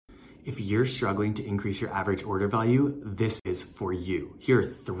If you're struggling to increase your average order value, this is for you. Here are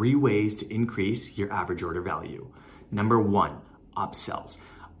 3 ways to increase your average order value. Number 1, upsells.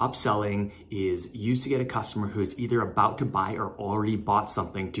 Upselling is used to get a customer who is either about to buy or already bought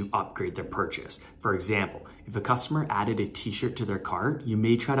something to upgrade their purchase. For example, if a customer added a t-shirt to their cart, you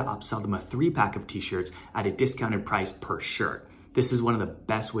may try to upsell them a 3-pack of t-shirts at a discounted price per shirt. This is one of the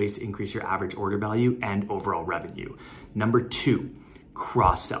best ways to increase your average order value and overall revenue. Number 2,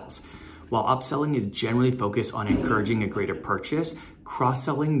 cross-sells. While upselling is generally focused on encouraging a greater purchase,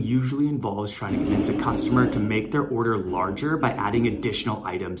 cross-selling usually involves trying to convince a customer to make their order larger by adding additional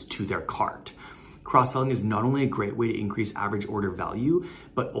items to their cart. Cross-selling is not only a great way to increase average order value,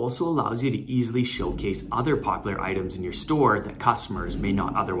 but also allows you to easily showcase other popular items in your store that customers may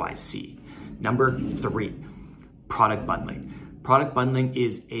not otherwise see. Number 3, product bundling. Product bundling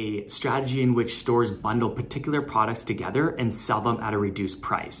is a strategy in which stores bundle particular products together and sell them at a reduced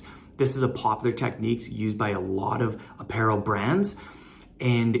price. This is a popular technique used by a lot of apparel brands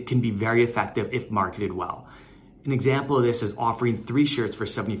and can be very effective if marketed well. An example of this is offering 3 shirts for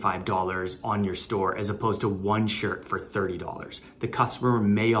 $75 on your store as opposed to 1 shirt for $30. The customer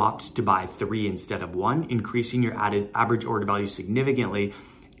may opt to buy 3 instead of 1, increasing your average order value significantly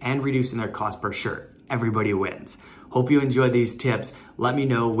and reducing their cost per shirt. Everybody wins. Hope you enjoyed these tips. Let me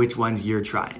know which ones you're trying.